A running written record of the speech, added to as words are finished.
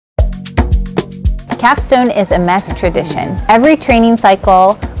Capstone is a MEST tradition. Every training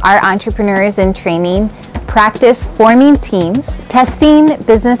cycle, our entrepreneurs in training practice forming teams, testing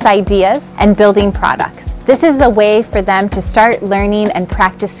business ideas, and building products. This is a way for them to start learning and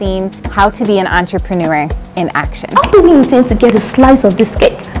practicing how to be an entrepreneur in action. How do we intend to get a slice of this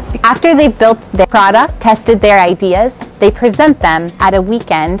cake? After they've built their product, tested their ideas, they present them at a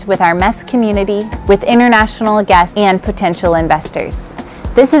weekend with our MEST community, with international guests and potential investors.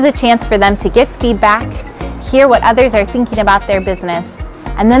 This is a chance for them to get feedback, hear what others are thinking about their business,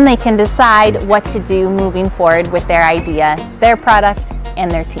 and then they can decide what to do moving forward with their idea, their product,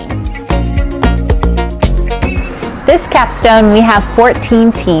 and their team. This capstone, we have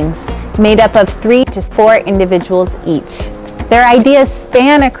 14 teams made up of 3 to 4 individuals each. Their ideas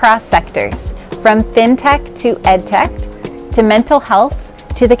span across sectors, from fintech to edtech, to mental health,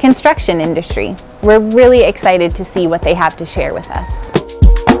 to the construction industry. We're really excited to see what they have to share with us.